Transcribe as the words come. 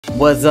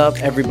What's up,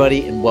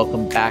 everybody, and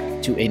welcome back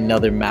to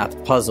another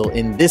math puzzle.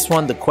 In this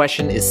one, the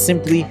question is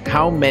simply,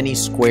 how many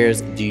squares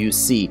do you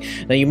see?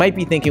 Now, you might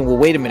be thinking, well,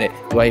 wait a minute,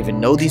 do I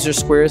even know these are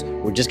squares?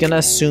 We're just gonna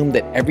assume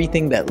that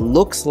everything that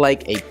looks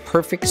like a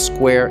perfect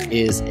square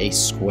is a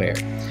square.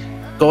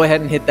 Go ahead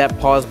and hit that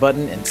pause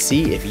button and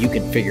see if you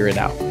can figure it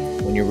out.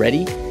 When you're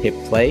ready, hit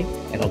play,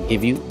 and I'll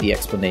give you the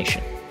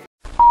explanation.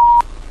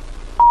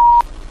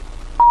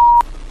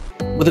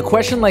 With a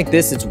question like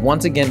this, it's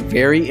once again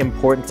very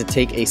important to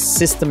take a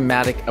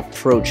systematic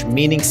approach,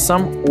 meaning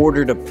some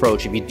ordered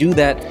approach. If you do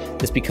that,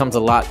 this becomes a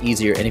lot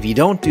easier. And if you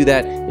don't do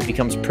that, it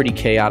becomes pretty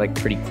chaotic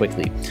pretty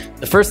quickly.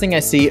 The first thing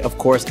I see, of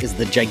course, is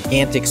the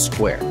gigantic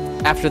square.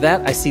 After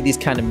that, I see these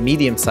kind of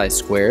medium-sized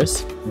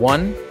squares.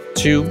 1,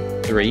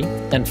 2, 3,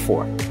 and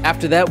 4.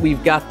 After that,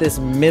 we've got this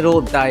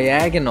middle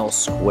diagonal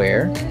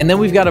square, and then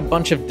we've got a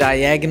bunch of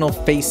diagonal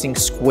facing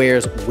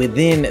squares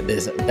within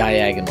this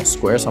diagonal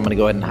square. So I'm gonna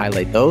go ahead and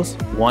highlight those.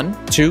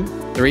 1, 2,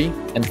 3,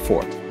 and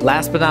 4.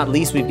 Last but not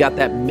least, we've got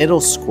that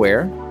middle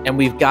square, and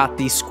we've got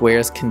these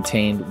squares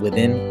contained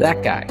within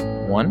that guy.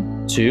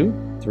 1,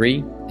 2,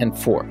 3, and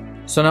 4.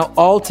 So now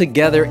all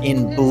together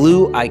in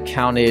blue, I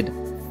counted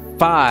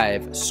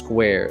 5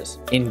 squares.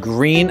 In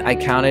green, I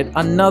counted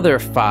another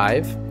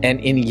 5, and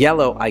in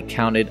yellow, I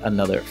counted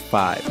another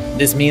 5.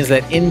 This means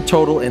that in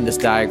total in this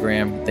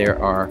diagram, there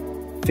are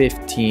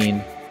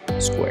 15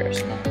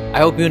 squares. I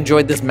hope you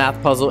enjoyed this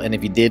math puzzle, and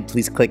if you did,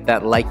 please click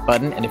that like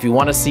button. And if you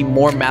want to see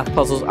more math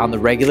puzzles on the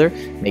regular,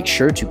 make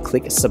sure to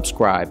click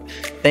subscribe.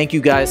 Thank you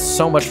guys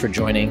so much for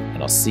joining,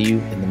 and I'll see you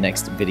in the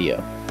next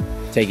video.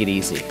 Take it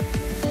easy.